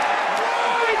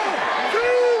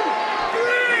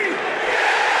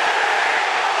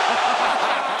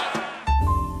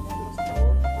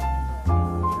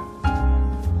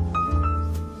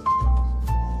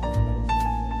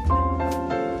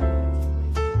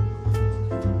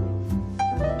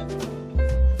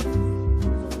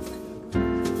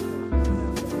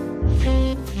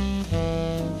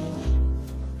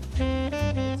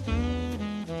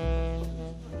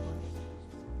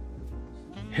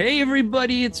Hey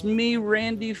everybody, it's me,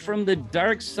 Randy, from the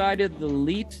dark side of the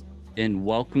elite, and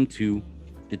welcome to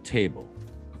The Table.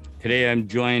 Today I'm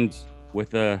joined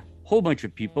with a whole bunch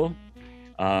of people.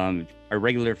 A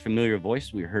regular familiar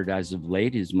voice we heard as of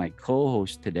late is my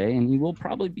co-host today, and he will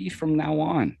probably be from now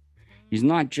on. He's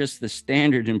not just the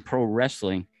standard in pro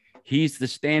wrestling, he's the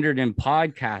standard in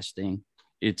podcasting.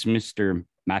 It's Mr.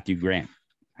 Matthew Graham.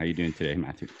 How you doing today,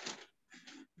 Matthew?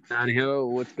 Howdy ho,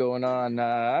 what's going on?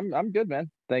 I'm good, man.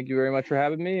 Thank you very much for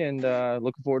having me, and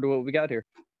looking forward to what we got here.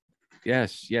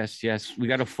 Yes. We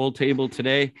got a full table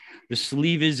today. The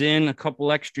sleeve is in, a couple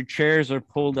extra chairs are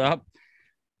pulled up,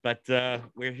 but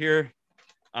we're here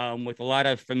with a lot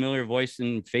of familiar voices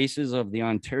and faces of the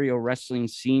Ontario wrestling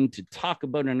scene to talk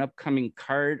about an upcoming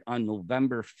card on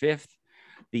November 5th,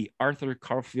 the Arthur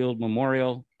Caulfield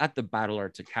Memorial at the Battle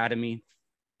Arts Academy,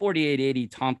 4880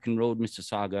 Tompkin Road,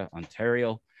 Mississauga,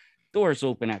 Ontario. Doors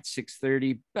open at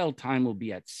 6:30. Bell time will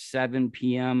be at 7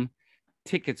 p.m.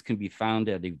 Tickets can be found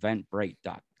at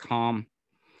eventbrite.com.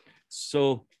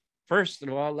 So first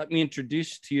of all, let me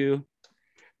introduce to you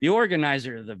the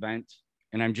organizer of the event.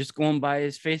 And I'm just going by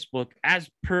his Facebook. As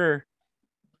per,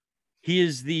 he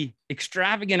is the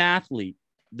extravagant athlete,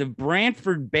 the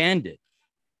Brantford Bandit.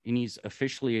 And he's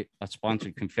officially a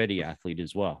sponsored confetti athlete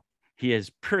as well. He is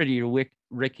Pretty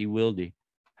Ricky Wilde.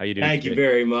 How you doing? Thank you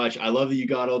very much. I love that you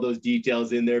got all those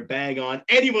details in there. Bang on.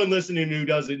 Anyone listening who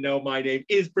doesn't know, my name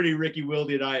is Pretty Ricky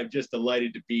Wilde, and I am just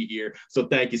delighted to be here. So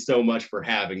thank you so much for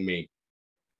having me.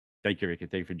 Thank you, Ricky.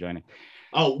 Thank you for joining.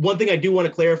 Oh, one thing I do want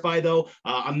to clarify, though,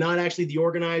 I'm not actually the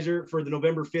organizer for the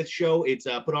November 5th show. It's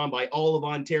put on by all of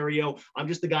Ontario. I'm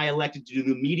just the guy elected to do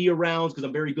the media rounds because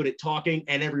I'm very good at talking,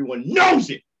 and everyone knows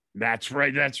it. That's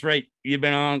right. You've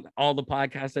been on all the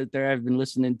podcasts out there. I've been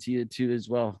listening to you too as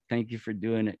well. Thank you for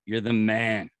doing it. You're the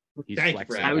man. I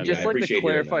would just like to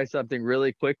clarify something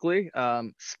really quickly.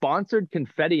 Sponsored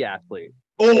confetti athlete.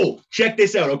 Oh, check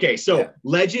this out. Okay, so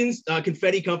Legends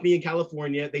Confetti Company in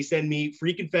California, they send me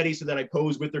free confetti so that I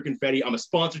pose with their confetti. I'm a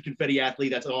sponsored confetti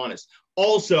athlete. That's honest.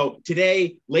 Also,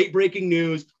 today, late breaking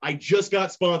news, I just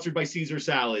got sponsored by Caesar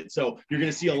Salad. So you're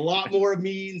going to see a lot more of me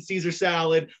eating Caesar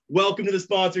Salad. Welcome to the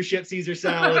sponsorship, Caesar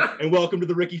Salad, and welcome to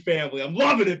the Ricky family. I'm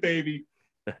loving it, baby.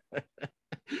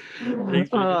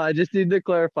 I just need to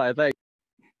clarify. Thanks.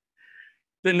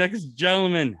 The next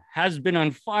gentleman has been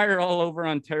on fire all over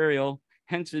Ontario.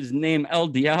 Hence his name, El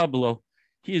Diablo.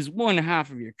 He is one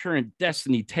half of your current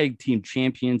Destiny Tag Team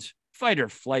Champions, Fight or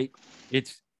Flight.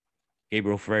 It's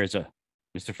Gabriel Ferza.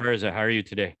 Mr. Ferza, how are you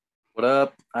today? What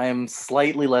up? I am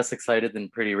slightly less excited than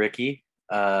Pretty Ricky,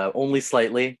 only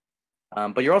slightly.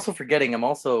 But you're also forgetting I'm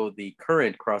also the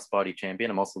current crossbody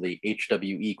champion. I'm also the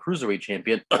HWE Cruiserweight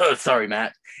champion. Sorry,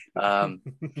 Matt. Yeah,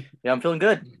 I'm feeling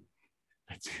good.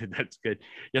 That's good.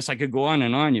 Yes, I could go on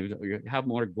and on. You have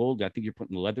more gold. I think you're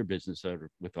putting the leather business out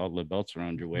with all the belts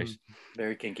around your waist.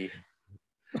 Very kinky.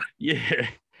 Yeah.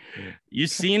 You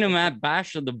seen him at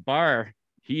Bash of the Bar.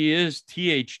 He is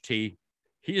THT. He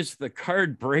is the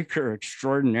card breaker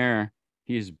extraordinaire.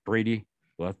 He is Brady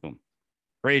Bletham.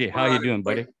 Brady, how you doing,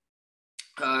 buddy?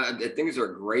 Things are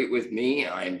great with me.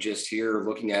 I'm just here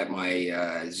looking at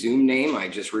my Zoom name. I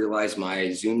just realized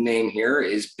my Zoom name here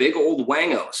is Big Old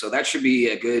Wango. So that should be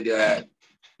a good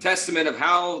testament of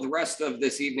how the rest of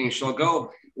this evening shall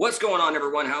go. What's going on,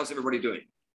 everyone? How's everybody doing?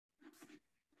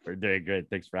 We're doing good.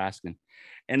 Thanks for asking.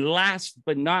 And last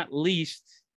but not least,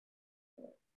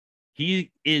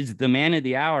 he is the man of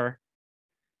the hour.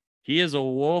 He is a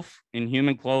wolf in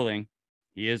human clothing.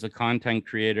 He is a content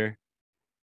creator.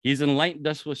 He's enlightened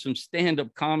us with some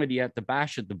stand-up comedy at the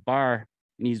Bash at the Bar,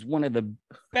 and he's one of the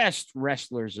best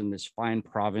wrestlers in this fine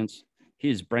province. He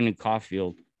is Brendan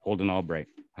Caulfield, Holden Albright.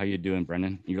 How you doing,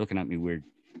 Brendan? You're looking at me weird.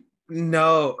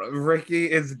 No,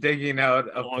 Ricky is digging out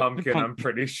a pumpkin, I'm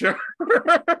pretty sure.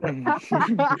 I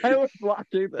was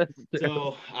watching this.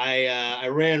 So I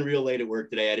ran real late at work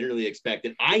today. I didn't really expect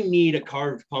it. I need a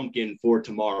carved pumpkin for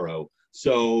tomorrow.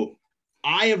 So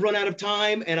I have run out of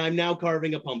time, and I'm now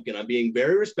carving a pumpkin. I'm being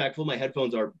very respectful. My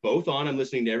headphones are both on. I'm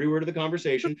listening to every word of the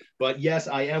conversation. But yes,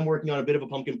 I am working on a bit of a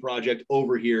pumpkin project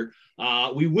over here.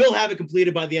 We will have it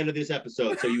completed by the end of this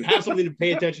episode. So you have something to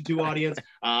pay attention to, audience.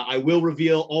 I will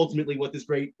reveal ultimately what this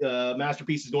great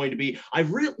masterpiece is going to be.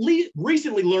 I've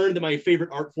recently learned that my favorite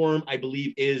art form, I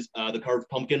believe, is the carved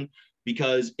pumpkin,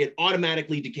 because it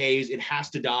automatically decays. It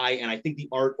has to die. And I think the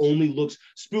art only looks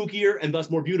spookier and thus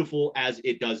more beautiful as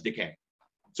it does decay.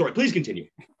 Sorry, please continue.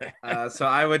 So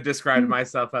I would describe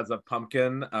myself as a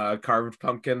pumpkin, carved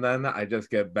pumpkin. Then I just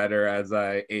get better as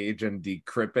I age and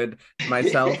decrepit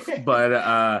myself.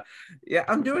 But yeah,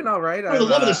 I'm doing all right. For the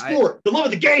love of the sport, the love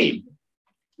of the game.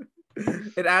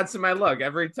 It adds to my luck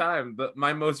every time. But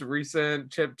my most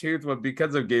recent chipped tooth was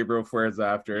because of Gabriel Fuerza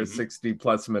after a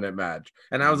 60+ minute match.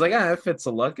 And I was like, it fits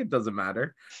the luck. It doesn't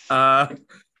matter.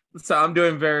 So I'm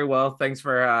doing very well. Thanks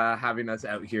for having us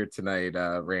out here tonight,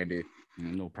 Randy.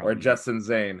 No problem. Or Justin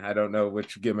Zane. I don't know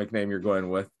which gimmick name you're going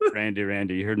with. Randy.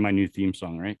 You heard my new theme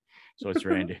song, right? So it's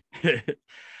Randy.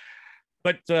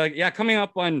 But coming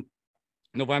up on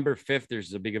November 5th,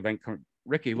 there's a big event.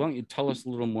 Ricky, why don't you tell us a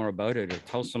little more about it, or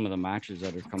tell some of the matches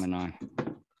that are coming on?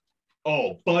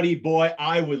 Oh, buddy boy,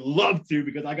 I would love to,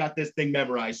 because I got this thing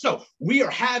memorized. So we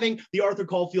are having the Arthur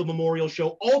Caulfield Memorial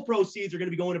Show. All proceeds are going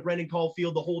to be going to Brendan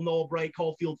Caulfield, the whole Noel Bright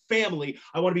Caulfield family.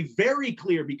 I want to be very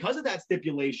clear, because of that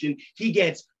stipulation, he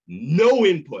gets no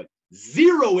input,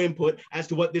 zero input as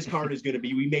to what this card is going to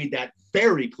be. We made that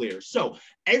very clear. So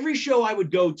every show I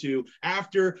would go to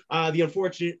after the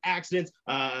unfortunate accidents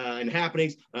and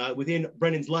happenings within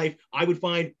Brendan's life, I would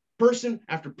find person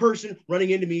after person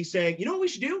running into me saying, you know what we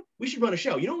should do? We should run a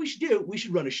show. You know what we should do? We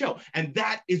should run a show. And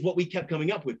that is what we kept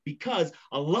coming up with, because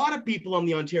a lot of people on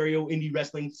the Ontario indie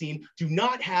wrestling scene do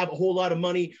not have a whole lot of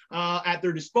money at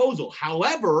their disposal.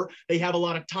 However, they have a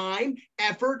lot of time,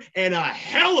 effort, and a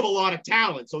hell of a lot of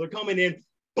talent. So they're coming in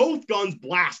both guns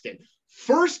blasting.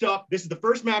 First up, this is the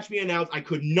first match we announced. I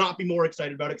could not be more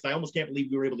excited about it, because I almost can't believe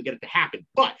we were able to get it to happen.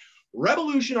 But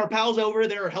Revolution, our pals over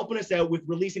there, are helping us out with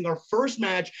releasing our first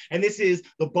match, and this is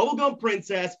the Bubblegum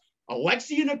Princess,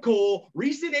 Alexia Nicole,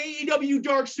 recent AEW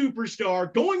Dark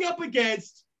Superstar, going up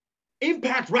against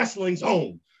Impact Wrestling's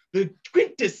own, the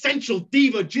quintessential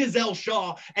diva Giselle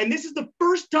Shaw. And this is the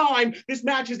first time this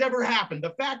match has ever happened.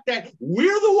 The fact that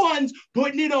we're the ones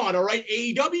putting it on, all right?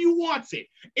 AEW wants it.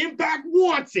 Impact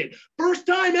wants it. First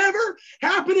time ever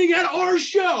happening at our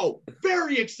show.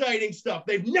 Very exciting stuff.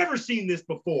 They've never seen this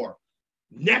before.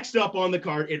 Next up on the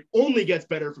card, it only gets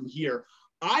better from here.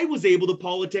 I was able to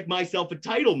politic myself a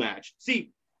title match.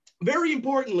 See, very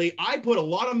importantly, I put a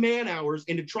lot of man hours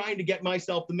into trying to get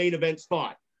myself the main event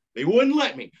spot. They wouldn't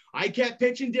let me. I kept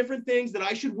pitching different things that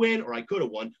I should win, or I could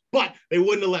have won, but they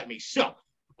wouldn't have let me. So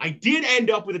I did end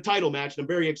up with a title match, and I'm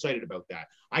very excited about that.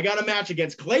 I got a match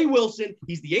against Clay Wilson.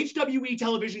 He's the HWE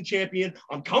television champion.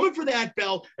 I'm coming for that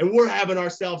belt, and we're having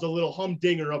ourselves a little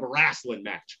humdinger of a wrestling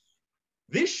match.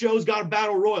 This show's got a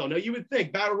battle royal. Now, you would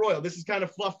think battle royal, this is kind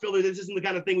of fluff filler. This isn't the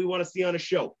kind of thing we want to see on a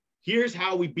show. Here's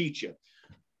how we beat you.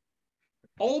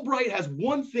 Albright has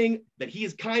one thing that he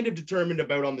is kind of determined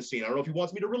about on the scene. I don't know if he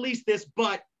wants me to release this,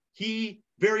 but he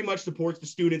very much supports the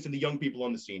students and the young people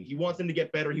on the scene. He wants them to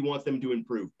get better. He wants them to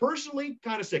improve. Personally,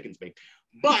 kind of sickens me,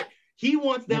 but he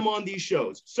wants them on these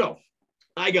shows. So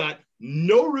I got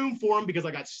no room for him, because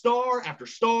I got star after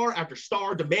star after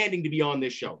star demanding to be on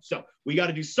this show. So we got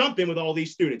to do something with all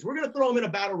these students. We're going to throw them in a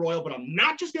battle royal, but I'm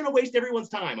not just going to waste everyone's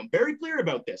time. I'm very clear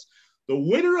about this. The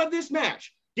winner of this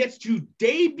match gets to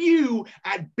debut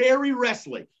at Barrie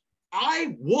Wrestling.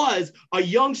 I was a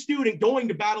young student going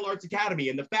to Battle Arts Academy,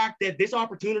 and the fact that this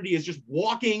opportunity is just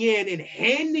walking in and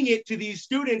handing it to these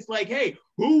students like, hey,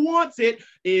 who wants it,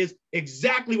 is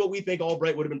exactly what we think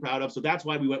Albright would have been proud of. So that's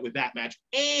why we went with that match.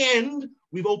 And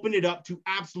we've opened it up to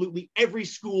absolutely every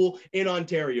school in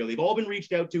Ontario. They've all been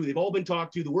reached out to. They've all been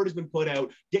talked to. The word has been put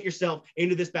out. Get yourself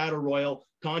into this battle royal.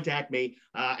 Contact me.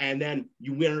 And then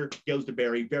you winner goes to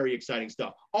Barrie. Very exciting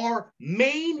stuff. Our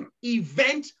main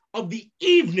event of the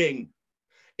evening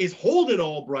is Holden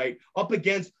Albright up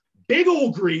against Big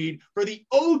Ol' Greed for the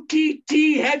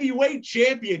OTT Heavyweight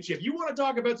Championship. You want to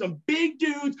talk about some big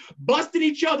dudes busting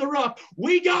each other up?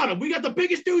 We got them. We got the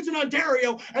biggest dudes in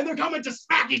Ontario, and they're coming to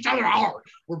smack each other hard.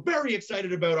 We're very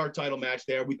excited about our title match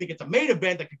there. We think it's a main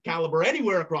event that could caliber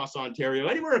anywhere across Ontario,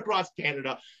 anywhere across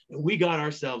Canada. And we got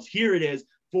ourselves, here it is,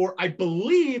 for, I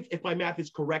believe, if my math is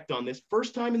correct on this,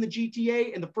 first time in the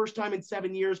GTA and the first time in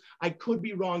 7 years. I could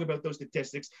be wrong about those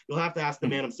statistics. You'll have to ask the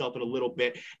man himself in a little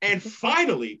bit. And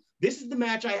finally, this is the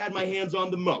match I had my hands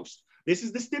on the most. This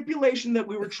is the stipulation that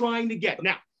we were trying to get.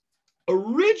 Now,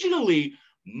 originally,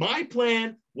 my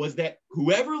plan was that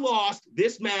whoever lost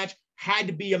this match had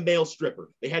to be a male stripper.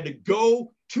 They had to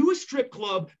go to a strip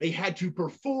club. They had to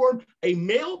perform a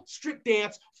male strip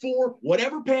dance for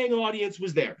whatever paying audience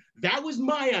was there. That was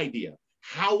my idea.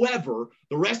 However,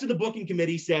 the rest of the booking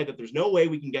committee said that there's no way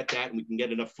we can get that and we can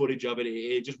get enough footage of it.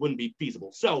 It just wouldn't be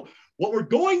feasible. So what we're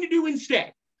going to do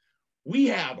instead, we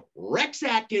have Rex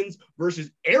Atkins versus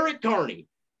Eric Carney.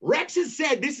 Rex has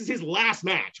said this is his last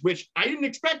match, which I didn't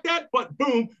expect that, but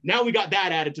boom, now we got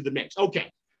that added to the mix.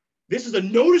 Okay. This is a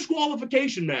no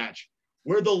disqualification match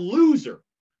where the loser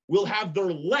will have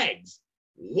their legs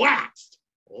waxed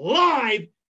live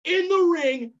in the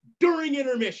ring during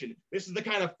intermission. This is the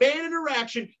kind of fan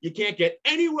interaction you can't get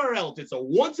anywhere else. It's a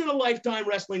once-in-a-lifetime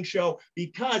wrestling show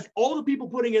because all the people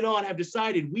putting it on have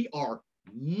decided we are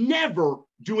never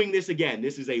doing this again.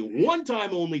 This is a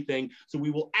one-time only thing, so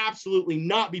we will absolutely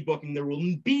not be booking. There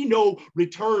will be no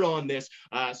return on this.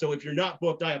 So if you're not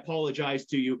booked, I apologize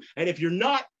to you. And if you're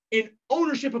not in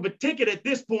ownership of a ticket at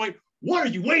this point, what are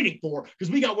you waiting for?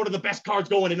 Because we got one of the best cards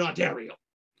going in Ontario.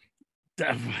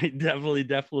 Definitely.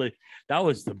 That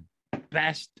was the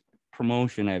best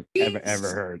promotion I've ever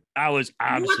heard. That was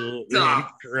absolutely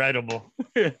incredible.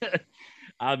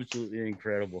 Absolutely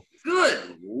incredible.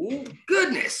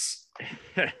 Goodness.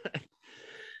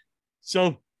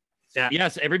 So,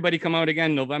 yes, everybody come out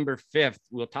again November 5th.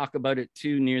 We'll talk about it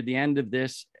too near the end of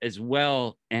this as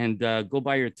well. And go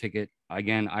buy your ticket.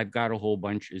 Again, I've got a whole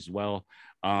bunch as well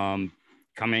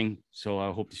coming. So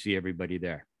I hope to see everybody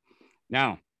there.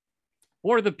 Now,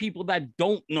 for the people that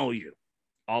don't know you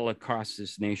all across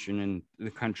this nation and the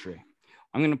country,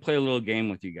 I'm going to play a little game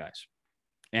with you guys.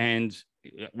 And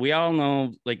we all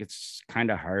know, like, it's kind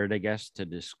of hard, I guess, to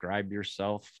describe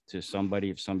yourself to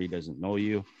somebody if somebody doesn't know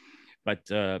you, but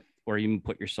or even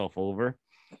put yourself over.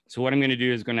 So what I'm going to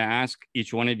do is going to ask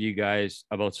each one of you guys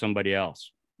about somebody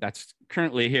else that's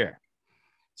currently here.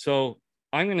 So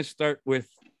I'm going to start with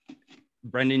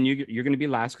Brendan. You're going to be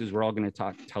last because we're all going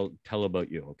to tell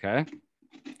about you. Okay.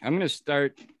 I'm going to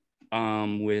start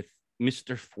with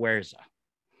Mr. Fuerza.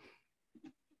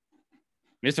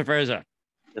 Mr. Fuerza.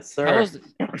 Yes, sir.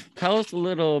 Tell us a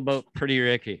little about Pretty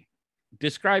Ricky.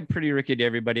 Describe Pretty Ricky to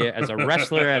everybody as a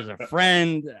wrestler, as a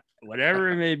friend, whatever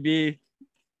it may be.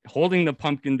 Holding the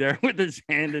pumpkin there with his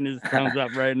hand and his thumbs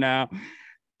up right now.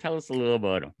 Tell us a little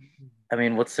about him. I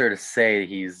mean, what's there to say?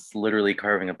 He's literally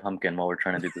carving a pumpkin while we're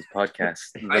trying to do this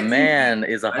podcast. The man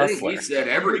is a hustler. He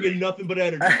said Bringing nothing but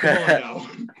energy. Come on now.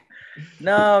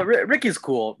 No, Ricky's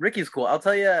cool. Ricky's cool. I'll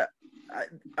tell you,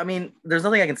 I mean, there's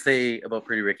nothing I can say about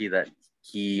Pretty Ricky that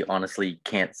he honestly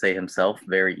can't say himself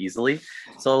very easily.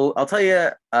 So I'll tell you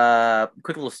a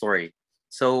quick little story.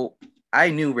 So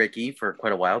I knew Ricky for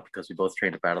quite a while because we both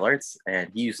trained at Battle Arts,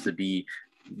 and he used to be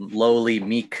lowly,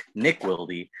 meek Nick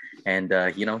Wilde. And,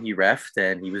 he reffed,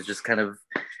 and he was just kind of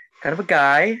a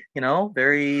guy,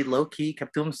 very low key,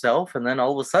 kept to himself. And then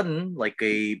all of a sudden, like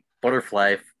a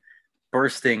butterfly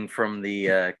bursting from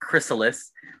the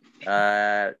chrysalis,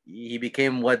 he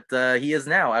became what he is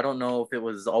now. I don't know if it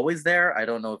was always there. I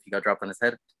don't know if he got dropped on his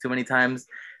head too many times.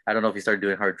 I don't know if he started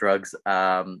doing hard drugs,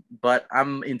 but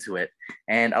I'm into it.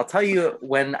 And I'll tell you,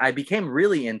 when I became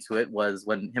really into it was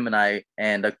when him and I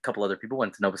and a couple other people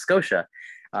went to Nova Scotia.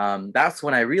 That's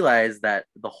when I realized that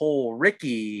the whole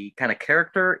Ricky kind of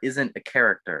character isn't a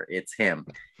character, it's him.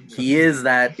 He is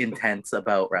that intense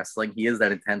about wrestling. He is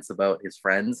that intense about his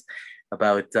friends,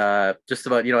 about just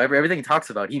about, everything he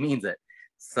talks about, he means it.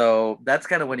 So that's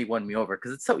kind of when he won me over,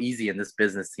 because it's so easy in this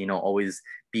business to, always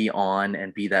be on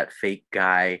and be that fake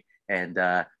guy and,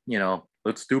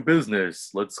 let's do business.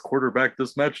 Let's quarterback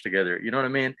this match together. You know what I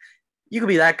mean? You could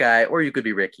be that guy or you could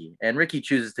be Ricky, and Ricky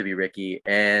chooses to be Ricky,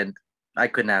 and I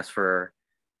couldn't ask for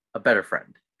a better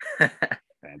friend.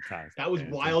 Fantastic. That was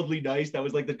wildly nice. That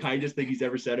was like the kindest thing he's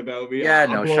ever said about me. Yeah,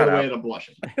 I'm blown away and I'm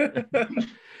blushing.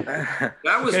 that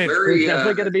was Okay, very There's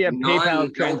definitely going to be a PayPal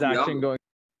non- transaction going.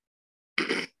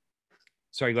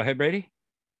 Sorry, go ahead, Brady.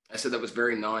 I said that was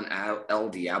very non-El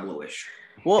Diablo-ish.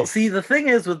 Well, see, the thing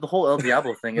is with the whole El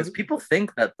Diablo thing is people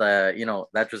think that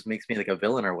that just makes me like a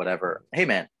villain or whatever. Hey,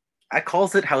 man, I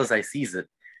calls it how as I sees it.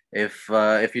 If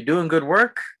you're doing good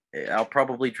work, I'll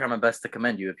probably try my best to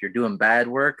commend you. If you're doing bad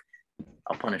work,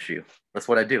 I'll punish you. That's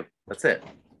what I do. That's it.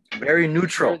 Very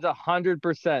neutral. There's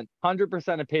 100%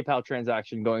 a PayPal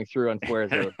transaction going through on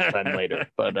Fuerza then later.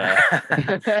 But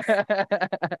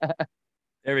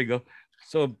There we go.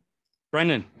 So,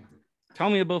 Brendan, tell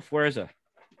me about Fuerza.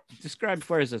 Describe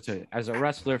Fuerza to as a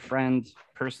wrestler, friend,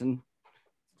 person.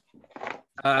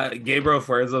 Gabriel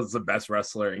Fuerza is the best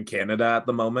wrestler in Canada at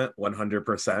the moment,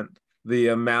 100%. The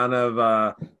amount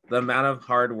of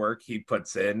hard work he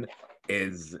puts in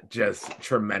is just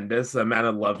tremendous. The amount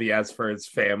of love he has for his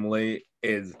family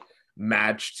is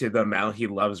matched to the amount he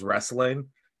loves wrestling.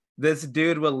 This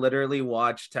dude will literally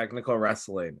watch technical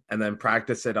wrestling and then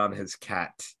practice it on his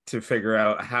cat to figure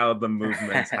out how the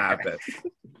movements happen.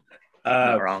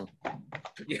 Not wrong.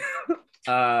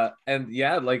 And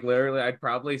yeah, like literally, I'd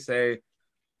probably say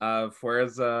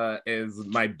Fuerza is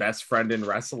my best friend in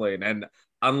wrestling. And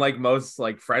unlike most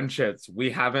like friendships,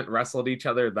 we haven't wrestled each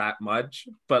other that much,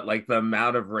 but like the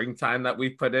amount of ring time that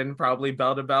we've put in, probably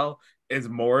bell to bell, is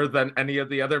more than any of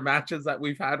the other matches that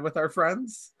we've had with our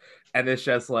friends. And it's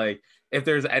just like, if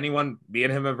there's anyone, me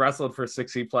and him have wrestled for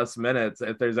 60 plus minutes.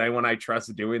 If there's anyone I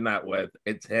trust doing that with,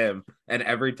 it's him. And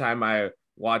every time I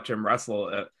watch him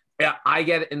wrestle, I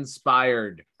get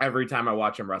inspired every time I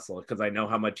watch him wrestle because I know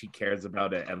how much he cares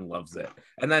about it and loves it.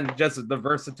 And then just the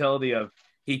versatility of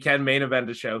he can main event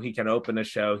a show, he can open a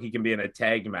show, he can be in a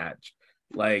tag match.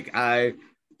 Like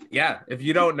if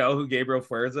you don't know who Gabriel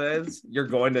Fuerza is, you're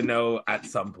going to know at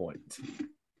some point.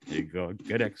 There you go.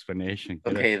 Good explanation.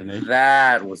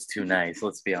 That was too nice.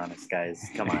 Let's be honest, guys.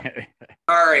 Come on.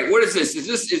 All right, what is this?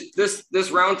 Is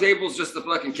this round table is just the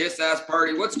fucking kiss ass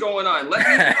party? What's going on? Let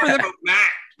me know about Matt.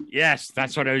 Yes,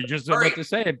 that's what I was just about to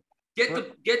say. Get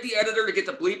the editor to get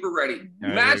the bleeper ready.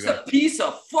 Right, Matt's a piece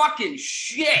of fucking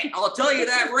shit. I'll tell you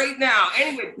that right now.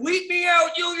 Anyway, bleep me out.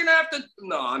 You're gonna have to.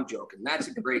 No, I'm joking. Matt's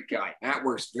a great guy. Matt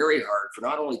works very hard for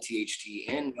not only THT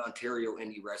and Ontario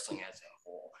Indie Wrestling as a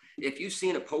whole. If you've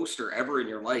seen a poster ever in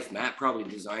your life, Matt probably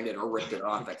designed it or ripped it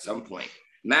off at some point.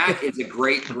 Matt is a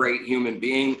great human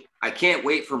being. I can't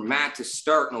wait for Matt to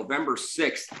start November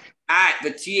 6th at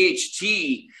the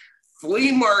THT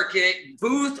Flea Market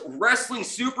Booth Wrestling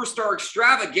Superstar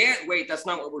Extravagant. Wait, that's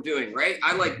not what we're doing, right?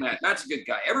 I like Matt. Matt's a good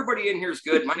guy. Everybody in here is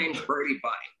good. My name's Brady.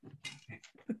 Bye.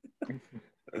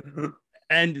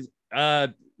 And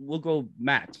we'll go,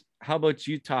 Matt. How about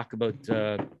you talk about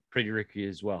Pretty Ricky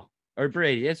as well? Or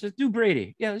Brady. Yes, let's do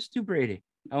Brady. Yeah, let's do Brady.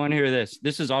 I want to hear this.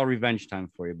 This is all revenge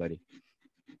time for you, buddy.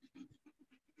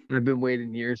 I've been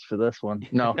waiting years for this one.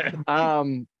 No.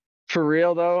 For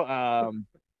real though,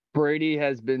 Brady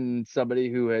has been somebody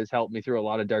who has helped me through a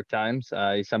lot of dark times.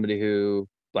 He's somebody who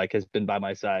has been by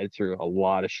my side through a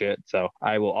lot of shit. So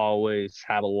I will always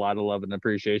have a lot of love and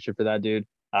appreciation for that dude.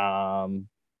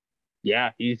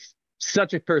 He's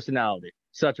such a personality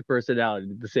to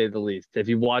say the least. If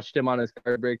you've watched him on his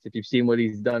card breaks, if you've seen what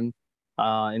he's done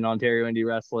in Ontario Indie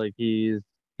Wrestling, he's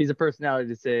a personality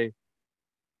to say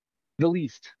the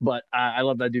least. But I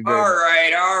love that dude very much.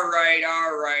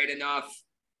 All right, enough.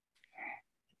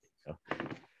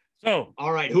 So,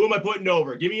 all right, who am I putting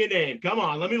over? Give me a name. Come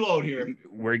on, let me load here.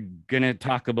 We're gonna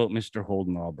talk about Mr.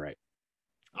 Holden Albright.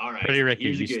 All right, Pretty Ricky,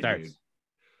 you start.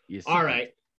 All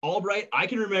right, Albright. I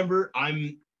can remember.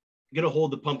 I'm gonna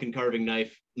hold the pumpkin carving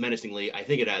knife menacingly. I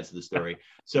think it adds to the story.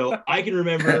 So I can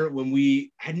remember when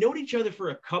we had known each other for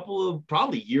a couple of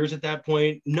probably years at that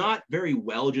point, not very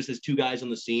well, just as two guys on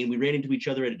the scene. We ran into each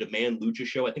other at a Demand Lucha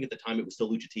show. I think at the time it was still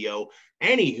Lucha TO.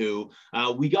 Anywho,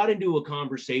 we got into a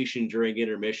conversation during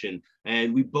intermission,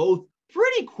 and we both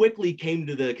pretty quickly came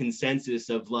to the consensus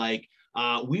of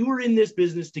we were in this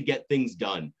business to get things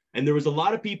done. And there was a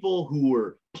lot of people who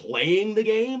were playing the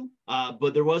game,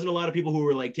 but there wasn't a lot of people who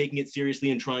were taking it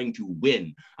seriously and trying to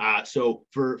win. So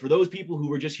for those people who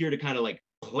were just here to kind of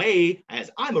play as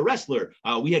I'm a wrestler,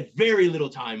 we had very little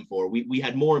time for. We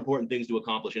had more important things to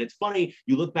accomplish. And it's funny,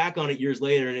 you look back on it years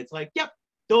later and it's yep,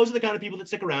 those are the kind of people that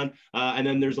stick around. And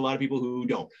then there's a lot of people who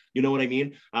don't, you know what I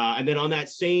mean? And then on that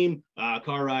same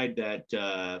car ride that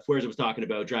Fuerza was talking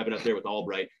about, driving up there with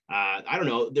Albright, I don't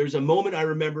know, there's a moment I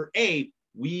remember,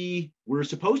 we were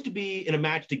supposed to be in a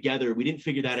match together. We didn't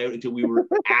figure that out until we were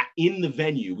in the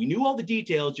venue. We knew all the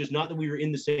details, just not that we were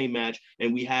in the same match.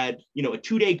 And we had, a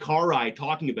 2-day car ride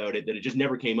talking about it, that it just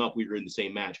never came up. We were in the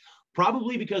same match.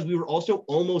 Probably because we were also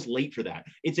almost late for that.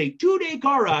 It's a 2-day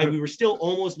car ride. We were still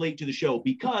almost late to the show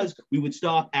because we would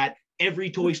stop at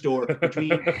every toy store between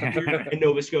here and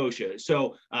Nova Scotia.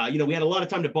 So, we had a lot of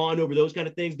time to bond over those kind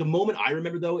of things. The moment I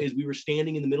remember, though, is we were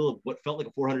standing in the middle of what felt like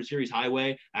a 400 series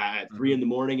highway at 3 a.m.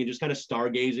 and just kind of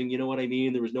stargazing, you know what I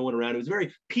mean? There was no one around. It was a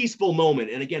very peaceful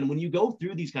moment. And again, when you go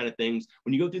through these kind of things,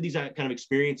 when you go through these kind of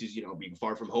experiences, being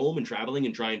far from home and traveling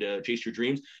and trying to chase your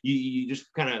dreams, you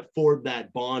just kind of form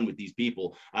that bond with these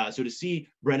people. So to see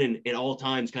Brennan at all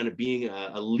times kind of being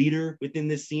a leader within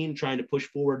this scene, trying to push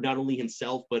forward not only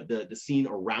himself, but the scene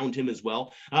around him as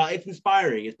well. It's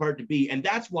inspiring. It's part to be. And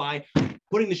that's why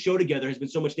putting the show together has been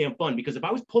so much damn fun, because if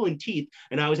I was pulling teeth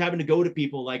and I was having to go to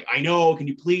people I know, can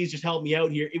you please just help me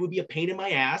out here? It would be a pain in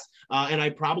my ass. And I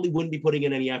probably wouldn't be putting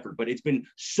in any effort, but it's been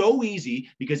so easy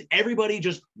because everybody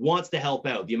just wants to help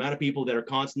out. The amount of people that are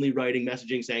constantly writing,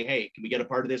 messaging, saying, hey, can we get a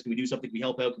part of this? Can we do something? Can we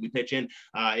help out? Can we pitch in?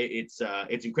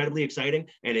 It's incredibly exciting.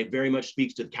 And it very much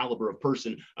speaks to the caliber of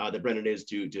person that Brennan is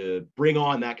to bring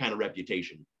on that kind of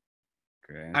reputation.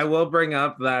 I will bring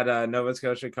up that Nova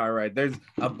Scotia car ride. There's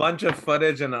a bunch of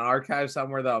footage in an archive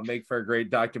somewhere that'll make for a great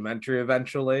documentary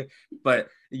eventually. But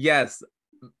yes,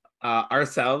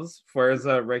 ourselves,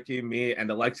 Fuerza, Ricky, me,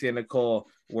 and Alexia Nicole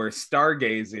were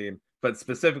stargazing. But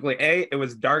specifically, it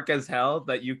was dark as hell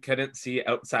that you couldn't see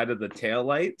outside of the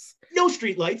taillights. No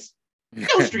street lights.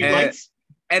 No street lights.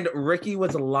 and Ricky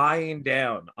was lying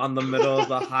down on the middle of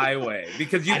the highway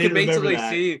because you I could didn't remember basically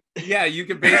that. see, yeah, you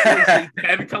could basically see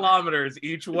 10 kilometers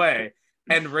each way.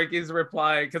 And Ricky's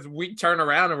reply, because we turn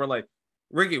around and we're like,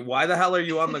 Ricky, why the hell are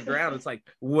you on the ground? It's like,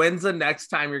 when's the next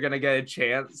time you're gonna get a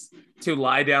chance to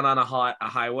lie down on a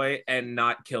highway and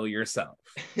not kill yourself?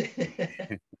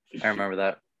 I remember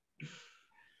that.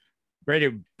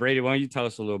 Brady, why don't you tell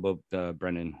us a little about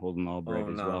Brendan Holden Albright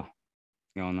as well?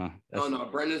 No. Oh no,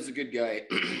 Brendan's a good guy.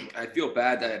 I feel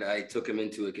bad that I took him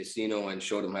into a casino and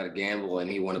showed him how to gamble,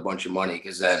 and he won a bunch of money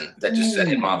because then that just set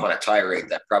him off on a tirade.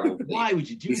 That probably. Why would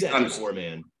you do that for,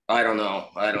 man? I don't know.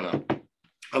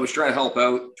 I was trying to help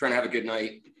out, trying to have a good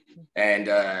night, and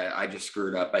I just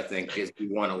screwed up. I think because he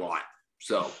won a lot.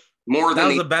 So more that than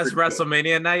was the best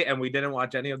WrestleMania night, and we didn't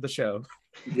watch any of the show.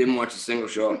 Didn't watch a single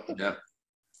show. Yeah.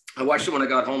 I watched it when I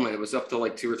got home, and it was up till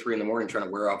like 2 or 3 in the morning trying to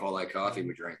wear off all that coffee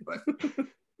we drank. But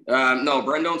no,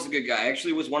 Brendone's a good guy. I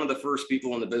actually was one of the first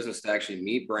people in the business to actually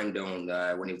meet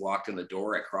Brendone when he walked in the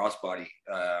door at Crossbody.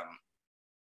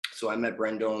 So I met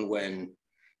Brendone when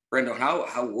Brendone.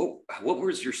 What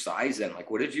was your size then?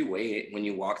 Like, what did you weigh when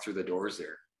you walked through the doors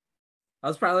there? I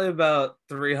was probably about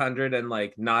 300 and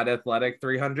like not athletic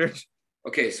 300.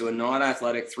 Okay, so a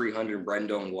non-athletic 300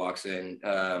 Brendone walks in,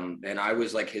 and I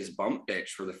was like his bump bitch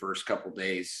for the first couple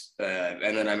days,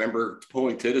 and then I remember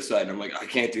pulling to the side, and I'm like, I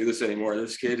can't do this anymore.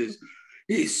 This kid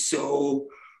he's a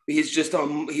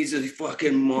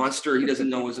fucking monster. He doesn't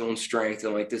know his own strength.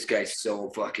 I'm like, this guy's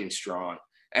so fucking strong.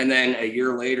 And then a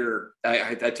year later,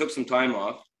 I took some time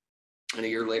off, and a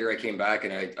year later I came back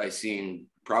and I seen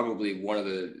probably one of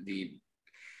the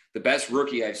best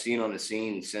rookie I've seen on the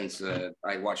scene since I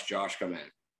watched Josh come in.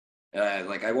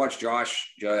 Like I watched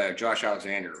Josh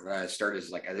Alexander start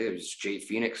as like, I think it was Jay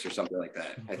Phoenix or something like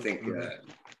that. I think,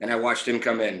 and I watched him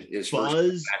come in his Buzz,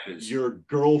 first matches. Your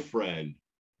girlfriend,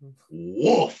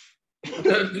 woof.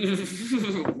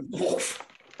 Woof.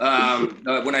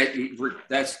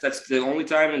 That's the only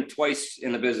time and twice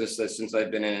in the business that since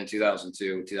I've been in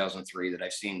 2002, 2003 that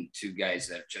I've seen two guys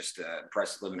that just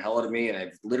impressed the living hell out of me, and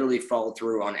I've literally followed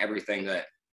through on everything that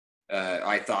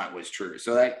I thought was true.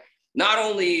 So that not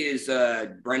only is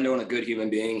Brendone a good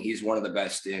human being, he's one of the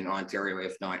best in Ontario,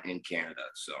 if not in Canada.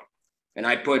 So, and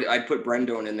I'd put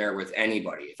Brendone in there with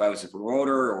anybody. If I was a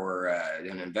promoter or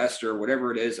an investor,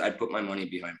 whatever it is, I'd put my money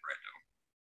behind Brendone.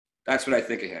 That's what I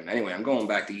think of him. Anyway, I'm going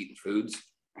back to eating foods.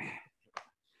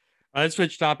 Let's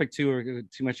switch topic too. We're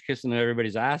too much kissing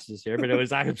everybody's asses here, but it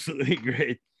was absolutely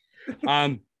great.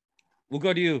 We'll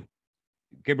go to you,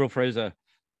 Gabriel Fraser.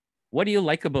 What do you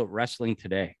like about wrestling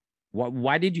today?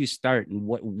 Why did you start, and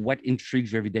what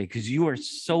intrigues you every day? Because you are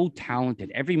so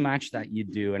talented. Every match that you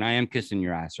do, and I am kissing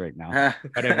your ass right now,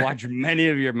 but I've watched many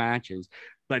of your matches.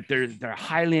 But they're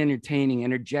highly entertaining,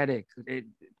 energetic.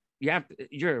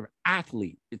 You're an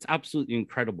athlete. It's absolutely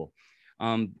incredible.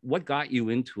 What got you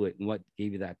into it, and what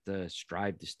gave you that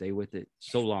strive to stay with it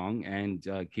so long and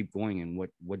keep going? And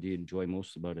what do you enjoy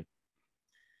most about it?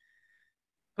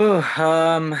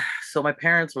 So my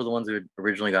parents were the ones who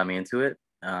originally got me into it.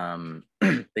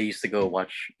 They used to go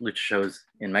watch lucha shows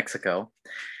in Mexico.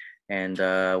 And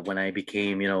when I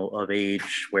became, of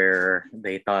age where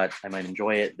they thought I might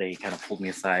enjoy it, they kind of pulled me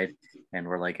aside and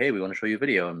were like, hey, we want to show you a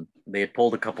video. And they had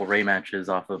pulled a couple Ray matches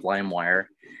off of LimeWire,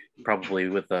 probably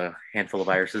with a handful of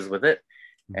viruses with it.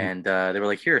 And they were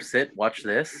like, here, sit, watch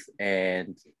this.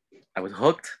 And I was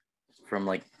hooked from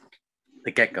like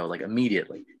the get-go, like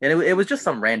immediately. And it was just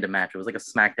some random match. It was like a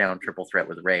SmackDown triple threat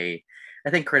with Ray, I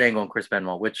think Kurt Angle and Chris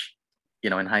Benoit, which,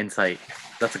 in hindsight,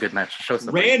 that's a good match to show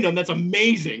somebody. Random, that's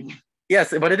amazing.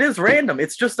 Yes, but it is random.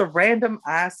 It's just a random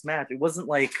ass match. It wasn't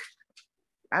like,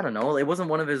 I don't know, it wasn't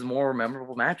one of his more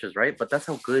memorable matches, right? But that's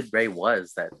how good Ray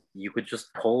was, that you could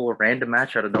just pull a random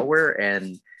match out of nowhere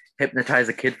and hypnotize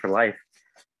a kid for life.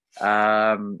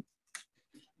 One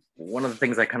of the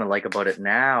things I kind of like about it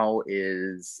now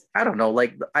is, I don't know,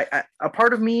 like a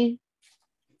part of me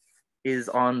is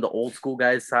on the old school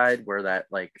guys side, where that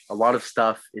like a lot of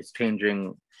stuff is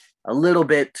changing a little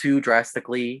bit too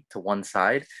drastically to one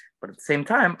side. But at the same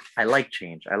time, I like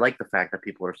change. I like the fact that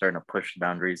people are starting to push the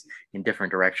boundaries in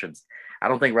different directions. I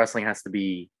don't think wrestling has to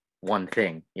be one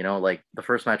thing. Like the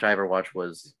first match I ever watched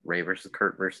was Ray versus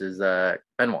Kurt versus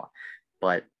Benoit.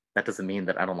 But that doesn't mean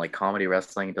that I don't like comedy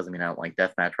wrestling. It doesn't mean I don't like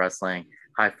deathmatch wrestling,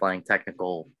 high flying,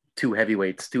 technical, two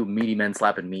heavyweights, two meaty men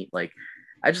slapping meat. Like,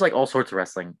 I just like all sorts of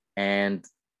wrestling. And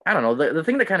I don't know, the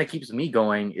thing that kind of keeps me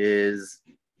going is,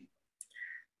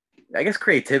 I guess,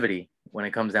 creativity when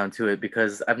it comes down to it,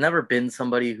 because I've never been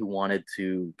somebody who wanted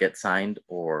to get signed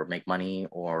or make money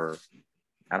or,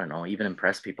 I don't know, even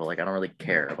impress people. Like, I don't really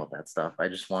care about that stuff. I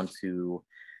just want to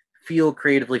feel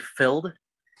creatively fulfilled.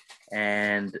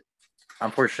 And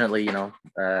unfortunately, at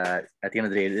the end of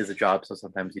the day, it is a job, so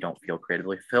sometimes you don't feel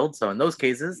creatively fulfilled. So in those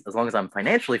cases, as long as I'm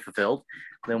financially fulfilled,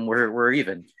 then we're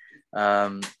even.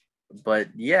 But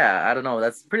yeah, I don't know.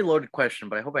 That's a pretty loaded question,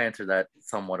 but I hope I answered that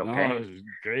somewhat okay. No,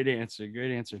 great answer.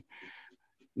 Great answer.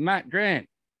 Matt Grant,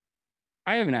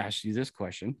 I haven't asked you this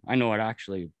question. I know it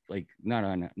actually, like, not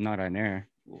on air.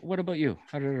 What about you?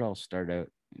 How did it all start out?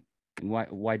 And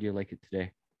why do you like it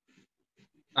today?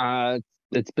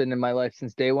 It's been in my life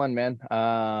since day one, man.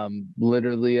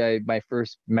 Literally, my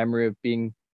first memory of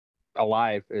being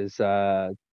alive is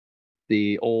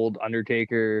the old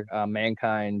Undertaker,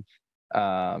 Mankind,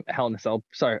 Hell in a Cell.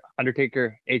 Sorry,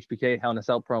 Undertaker, HBK, Hell in a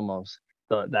Cell promos.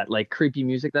 That like creepy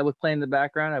music that would play in the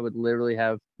background. I would literally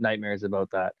have nightmares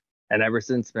about that. And ever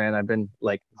since, man, I've been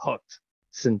like hooked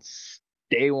since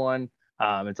day one.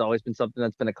 It's always been something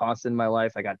that's been a constant in my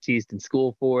life. I got teased in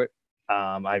school for it.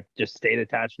 I've just stayed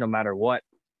attached no matter what,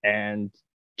 and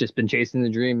just been chasing the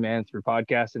dream, man, through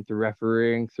podcasting, through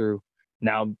refereeing, through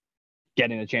now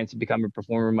getting a chance to become a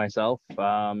performer myself.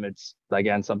 It's,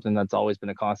 again, something that's always been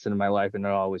a constant in my life, and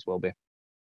it always will be.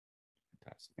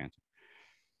 Fantastic answer.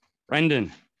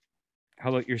 Brendan,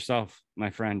 how about yourself, my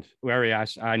friend?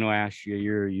 I know I asked you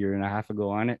a year and a half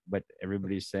ago on it, but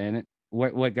everybody's saying it.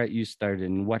 What got you started,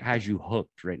 and what has you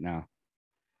hooked right now?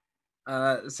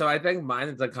 So I think mine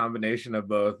is a combination of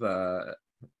both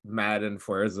Mad and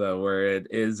Forza, where it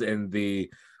is in the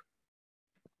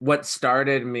what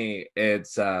started me.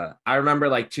 It's I remember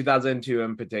like 2002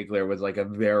 in particular was like a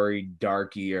very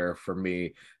dark year for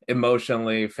me,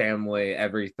 emotionally, family,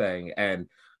 everything. And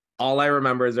all I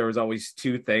remember is there was always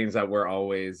two things that were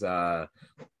always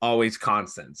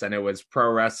constants, and it was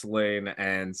pro wrestling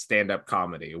and stand-up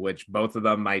comedy, which both of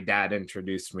them my dad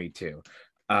introduced me to.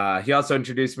 He also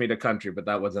introduced me to country, but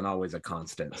that wasn't always a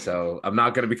constant. So I'm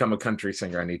not going to become a country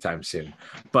singer anytime soon.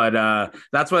 But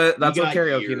that's what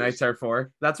karaoke nights are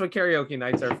for. That's what karaoke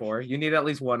nights are for. You need at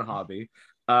least one hobby.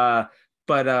 Yeah,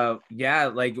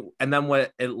 like, and then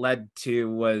what it led to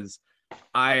was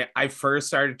I first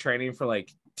started training for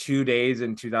like 2 days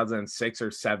in 2006 or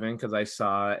 7 because I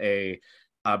saw a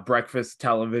breakfast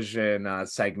television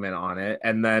segment on it.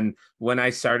 And then when I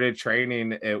started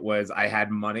training, I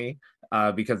had money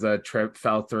because a trip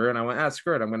fell through, and I went,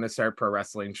 screw it, I'm going to start pro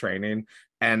wrestling training.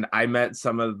 And I met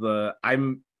now that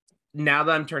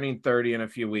I'm turning 30 in a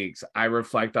few weeks, I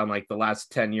reflect on like the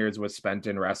last 10 years was spent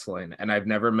in wrestling, and I've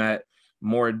never met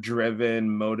more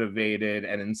driven, motivated,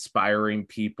 and inspiring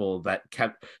people that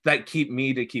keep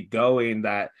me to keep going.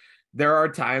 That there are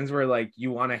times where like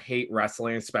you want to hate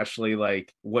wrestling, especially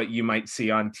like what you might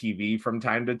see on TV from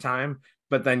time to time,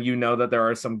 but then you know that there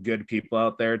are some good people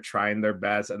out there trying their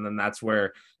best. And then that's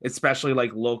where especially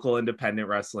like local independent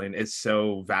wrestling is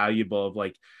so valuable. Of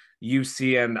like you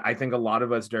see, and I think a lot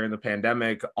of us during the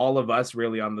pandemic, all of us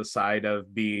really on the side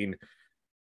of being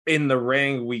in the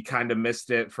ring, we kind of missed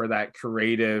it for that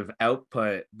creative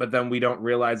output, but then we don't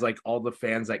realize like all the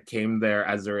fans that came there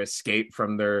as their escape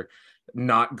from their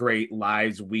not great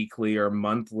lives weekly or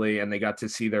monthly, and they got to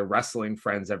see their wrestling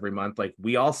friends every month. Like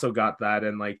we also got that,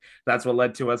 and like that's what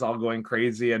led to us all going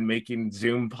crazy and making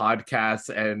Zoom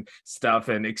podcasts and stuff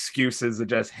and excuses to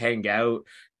just hang out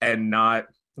and not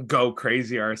go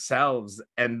crazy ourselves.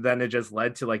 And then it just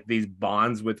led to like these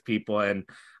bonds with people. And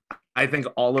I think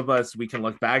all of us, we can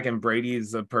look back, and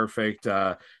Brady's a perfect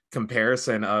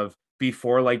comparison of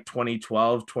before like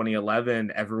 2012,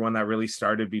 2011, everyone that really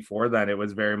started before then, it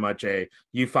was very much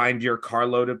you find your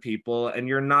carload of people and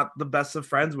you're not the best of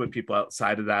friends with people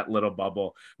outside of that little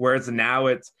bubble. Whereas now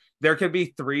there could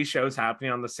be 3 shows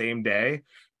happening on the same day.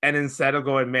 And instead of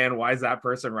going, man, why is that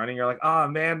person running? You're like, oh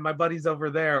man, my buddy's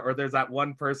over there. Or there's that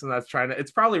one person that's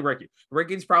it's probably Ricky.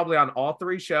 Ricky's probably on all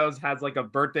 3 shows, has like a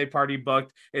birthday party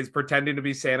booked, is pretending to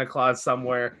be Santa Claus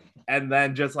somewhere. And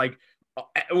then just like,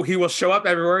 he will show up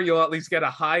everywhere. You'll at least get a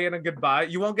hi and a goodbye.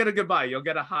 You won't get a goodbye. You'll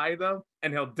get a hi though.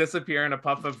 And he'll disappear in a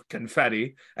puff of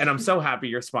confetti. And I'm so happy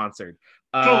you're sponsored.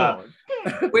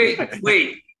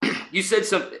 Wait. You said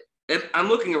something. I'm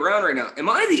looking around right now. Am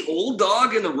I the old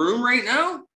dog in the room right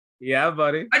now? Yeah,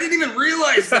 buddy. I didn't even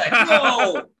realize that.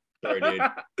 No. Sorry, dude.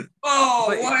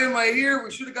 Oh, why am I here?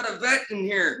 We should have got a vet in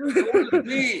here. It was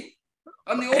me.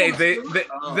 I'm the oldest. Hey,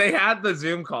 they had the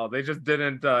Zoom call. They just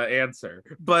didn't answer.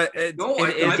 But I've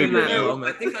been in.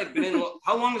 I think I've been in.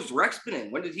 How long has Rex been in?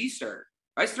 When did he start?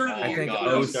 I started. I think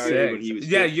he started when he was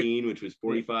 15, which was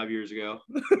 45 years ago.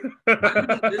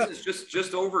 This is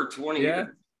just over 20 years.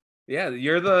 Yeah,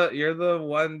 you're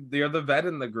the vet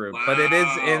in the group. Wow. But it is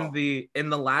in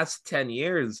the last 10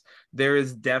 years, there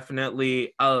is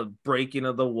definitely a breaking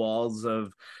of the walls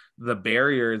of the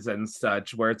barriers and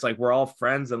such, where it's like we're all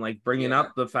friends, and like bringing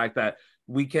up the fact that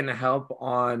we can help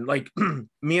on, like,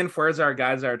 me and Fuerza are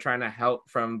guys that are trying to help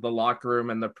from the locker room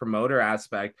and the promoter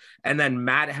aspect. And then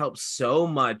Matt helps so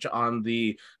much on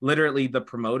the literally the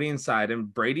promoting side.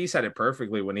 And Brady said it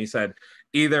perfectly when he said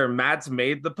either Matt's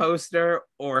made the poster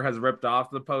or has ripped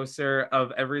off the poster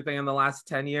of everything in the last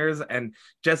 10 years. And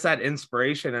just that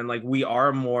inspiration. And like, we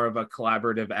are more of a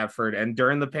collaborative effort. And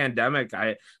during the pandemic,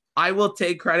 I will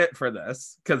take credit for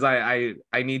this because I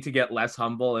need to get less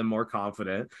humble and more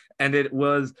confident. And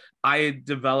I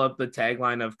developed the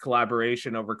tagline of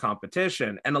collaboration over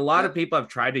competition. And a lot of people have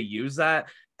tried to use that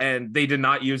and they did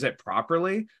not use it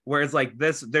properly. Whereas like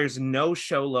this, there's no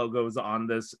show logos on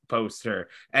this poster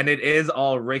and it is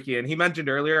all Ricky. And he mentioned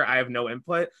earlier, I have no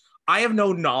input. I have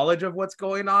no knowledge of what's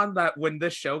going on. That when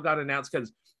this show got announced,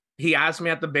 because he asked me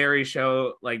at the Barry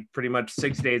show, like pretty much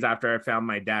 6 days after I found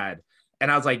my dad. And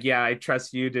I was like, yeah, I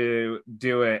trust you to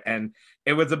do it. And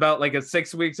it was about like a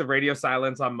 6 weeks of radio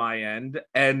silence on my end.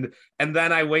 And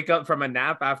then I wake up from a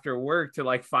nap after work to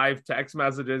like 5 text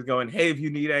messages going, hey, if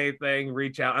you need anything,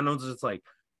 reach out. And I was just like,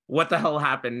 what the hell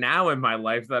happened now in my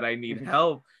life that I need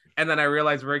help? And then I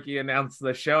realized Ricky announced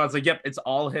the show. I was like, yep, it's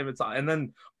all him. And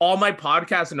then all my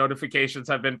podcast notifications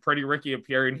have been Pretty Ricky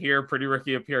appearing here, Pretty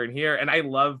Ricky appearing here. And I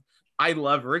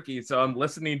love Ricky, so I'm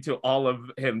listening to all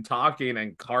of him talking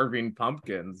and carving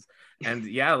pumpkins. And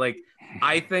yeah, like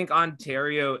I think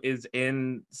Ontario is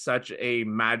in such a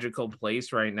magical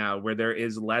place right now where there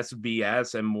is less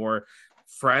BS and more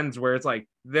friends, where it's like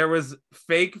there was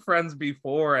fake friends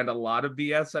before and a lot of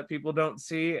BS that people don't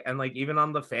see. And like even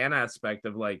on the fan aspect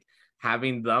of like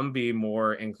having them be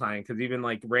more inclined, because even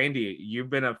like Randy,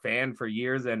 you've been a fan for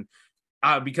years, and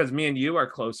because me and you are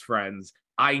close friends,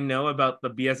 I know about the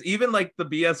BS, even like the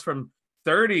BS from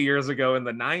 30 years ago in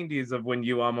the 90s of when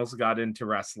you almost got into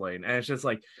wrestling. And it's just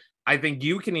like, I think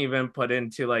you can even put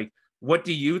into like, what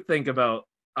do you think about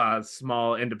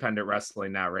small independent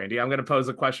wrestling now, Randy? I'm going to pose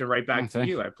a question right back to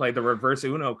you. I played the reverse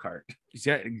Uno card.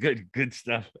 Yeah, good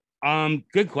stuff.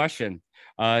 Good question.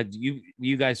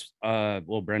 You guys,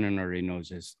 well, Brennan already knows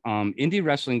this. Indie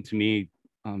wrestling to me,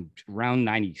 around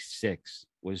 96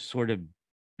 was sort of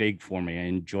big for me. I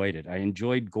enjoyed it. I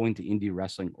enjoyed going to indie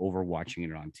wrestling over watching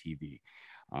it on TV.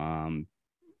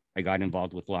 I got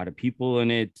involved with a lot of people in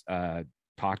it,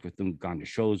 talked with them, gone to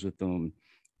shows with them,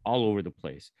 all over the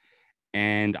place.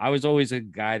 And I was always a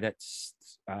guy that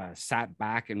sat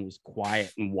back and was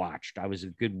quiet and watched. I was a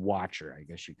good watcher, I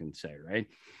guess you can say, right?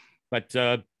 But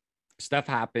stuff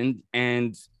happened,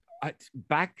 and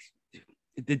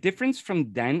the difference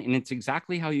from then, and it's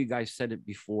exactly how you guys said it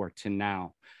before to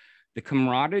now. The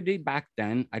camaraderie back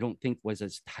then, I don't think was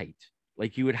as tight.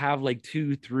 Like you would have like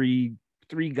 2, 3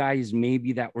 guys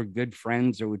maybe that were good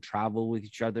friends or would travel with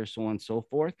each other, so on and so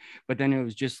forth. But then it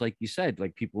was just like you said,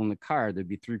 like people in the car, there'd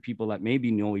be 3 people that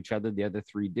maybe know each other, the other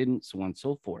 3 didn't, so on and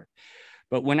so forth.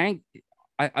 But when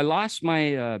I lost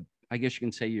my, I guess you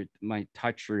can say my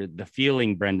touch or the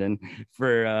feeling, Brendan,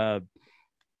 for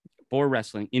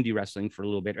wrestling, indie wrestling for a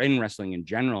little bit, and wrestling in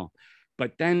general.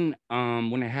 But then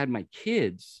when I had my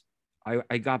kids,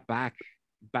 I got back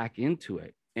into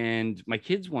it, and my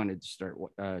kids wanted to start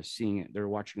seeing it. They're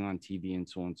watching on TV and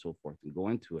so on and so forth, and go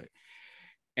into it.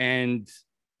 And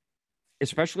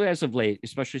especially as of late,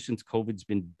 especially since COVID's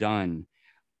been done,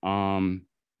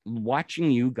 watching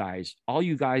you guys, all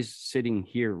you guys sitting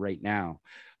here right now,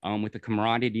 with the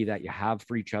camaraderie that you have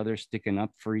for each other, sticking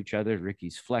up for each other.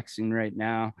 Ricky's flexing right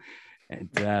now,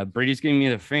 and Brady's giving me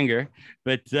the finger,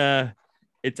 but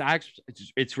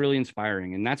it's really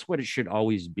inspiring, and that's what it should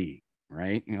always be,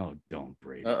 right? Don't,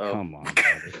 Brady. Come on,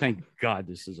 brother. Thank God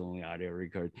this is only audio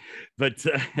record, but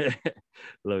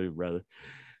love you, brother.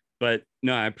 But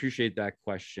no, I appreciate that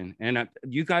question, and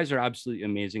you guys are absolutely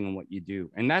amazing on what you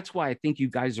do, and that's why I think you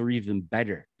guys are even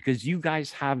better, because you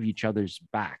guys have each other's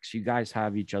backs, you guys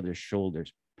have each other's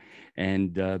shoulders,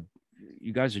 and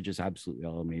you guys are just absolutely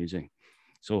all amazing.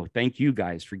 So thank you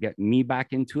guys for getting me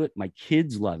back into it. My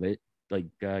kids love it. Like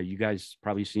you guys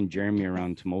probably seen Jeremy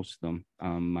around to most of them.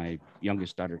 My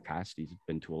youngest daughter, Cassidy's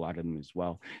been to a lot of them as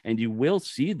well. And you will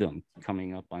see them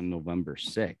coming up on November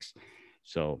 6th.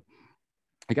 So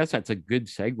I guess that's a good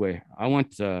segue. I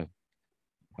want to,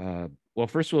 well,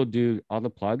 first we'll do all the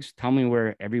plugs. Tell me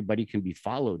where everybody can be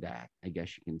followed at, I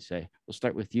guess you can say. We'll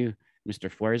start with you,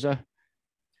 Mr. Fuerza.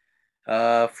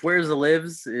 Fuerza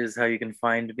Lives is how you can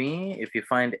find me. If you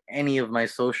find any of my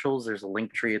socials, there's a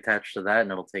link tree attached to that,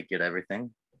 and it'll take you to everything.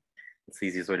 It's the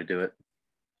easiest way to do it.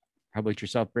 How about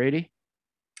yourself, Brady?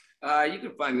 You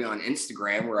can find me on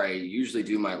Instagram, where I usually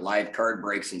do my live card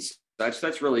breaks and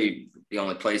that's really the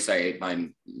only place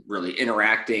I'm really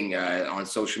interacting on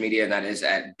social media, and that is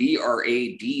at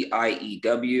BRADIEW.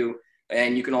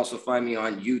 And you can also find me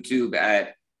on YouTube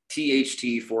at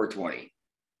THT420.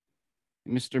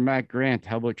 Mr. Matt Grant,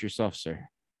 how about yourself, sir?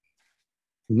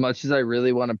 As much as I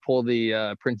really want to pull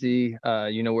the Princey,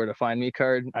 you know where to find me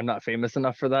card, I'm not famous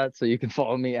enough for that. So you can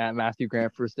follow me at Matthew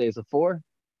Grant First Days of 4.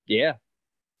 Yeah.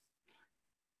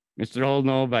 Mr. Old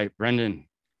Novite, Brendan,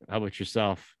 how about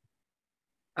yourself?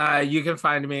 You can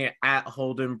find me at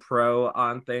Holden Pro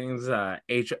on things,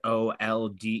 HOLDENPRO.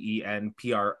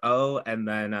 And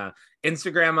then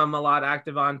Instagram, I'm a lot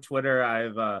active on. Twitter,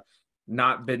 I've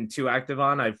not been too active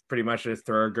on. I've pretty much just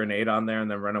throw a grenade on there and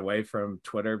then run away from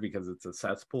Twitter because it's a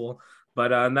cesspool.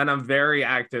 But and then I'm very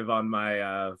active on my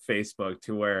Facebook,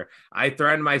 to where I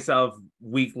threaten myself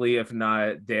weekly, if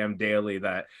not damn daily,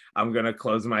 that I'm going to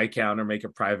close my account or make a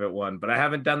private one. But I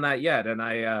haven't done that yet. And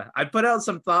I put out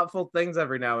some thoughtful things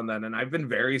every now and then. And I've been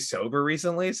very sober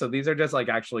recently. So these are just like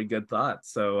actually good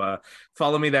thoughts. So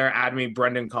follow me there. Add me,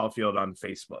 Brendan Caulfield, on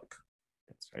Facebook.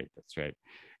 That's right. That's right.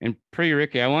 And Pretty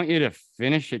Ricky, I want you to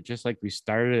finish it just like we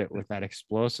started it with that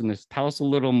explosiveness. Tell us a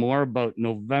little more about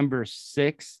November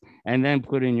 6th, and then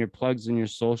put in your plugs and your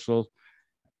socials.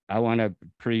 I want to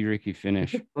Pretty Ricky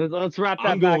finish. Let's wrap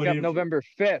that back up. November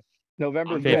 5th.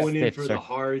 November 5th. I'm going in for the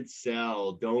hard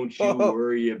sell. Don't you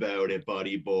worry about it,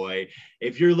 buddy boy.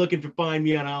 If you're looking for find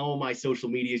me on all my social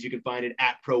medias, you can find it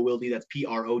at ProWildy. That's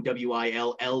PROWILLDY.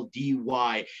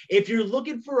 If you're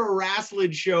looking for a wrestling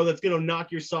show that's going to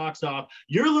knock your socks off,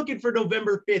 you're looking for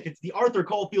November 5th. It's the Arthur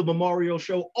Caulfield Memorial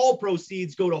Show. All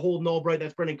proceeds go to Holden Albright.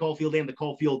 That's Brendan Caulfield and the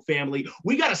Caulfield family.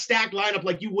 We got a stacked lineup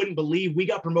like you wouldn't believe. We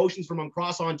got promotions from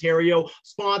across Ontario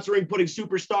sponsoring, putting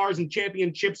superstars and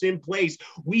championships in place.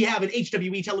 We have an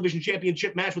HWE television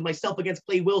championship match with myself against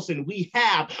Clay Wilson. We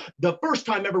have the first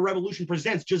time ever Revolution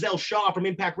presents Giselle Shaw from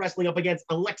Impact Wrestling up against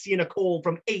Alexia Nicole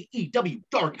from AEW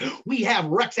Dark. We have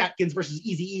Rex Atkins versus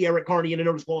Eazy-E Eric Carney in a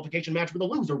no disqualification match where the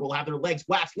loser will have their legs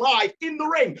waxed live in the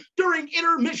ring during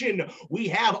intermission. We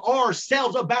have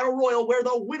ourselves a battle royal where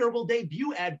the winner will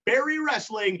debut at Barrie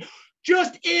Wrestling.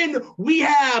 Just in, we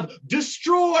have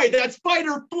Destroy, that's Fight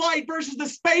or Flight versus the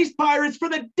Space Pirates for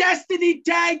the Destiny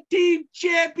Tag Team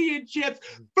Championships.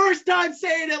 First time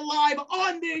saying it live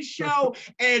on this show.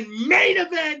 And main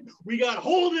event, we got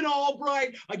Holden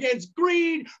Albright against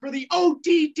Green for the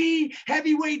OTT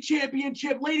Heavyweight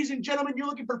Championship. Ladies and gentlemen, you're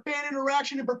looking for fan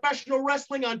interaction and professional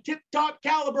wrestling on tip-top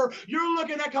caliber. You're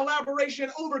looking at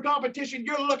collaboration over competition.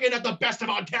 You're looking at the best of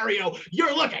Ontario.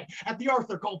 You're looking at the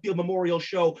Arthur Caulfield Memorial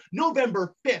Show,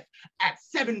 November 5th at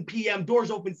 7 p.m.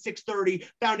 Doors open 6:30.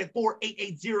 Found at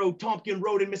 4880 Tompkin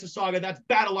Road in Mississauga. That's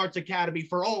Battle Arts Academy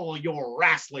for all your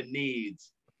wrestling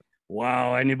needs.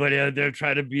 Wow. Anybody out there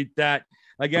try to beat that?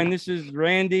 Again, this is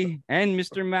Randy and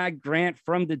Mr. Matt Grant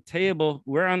from the table.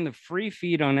 We're on the free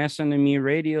feed on SNME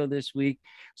Radio this week.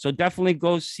 So definitely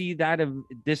go see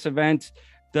this event,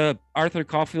 the Arthur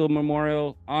Caulfield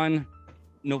Memorial, on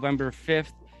November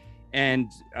 5th.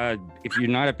 And if you're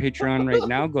not a Patreon right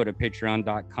now, go to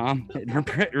patreon.com.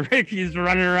 Ricky's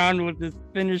running around with this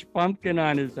finished pumpkin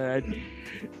on his head.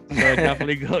 So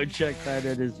definitely go check that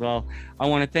out as well. I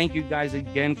want to thank you guys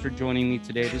again for joining me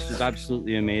today. This was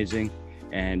absolutely amazing.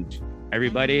 And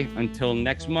everybody, until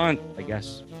next month, I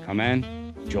guess, come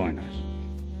in, join us.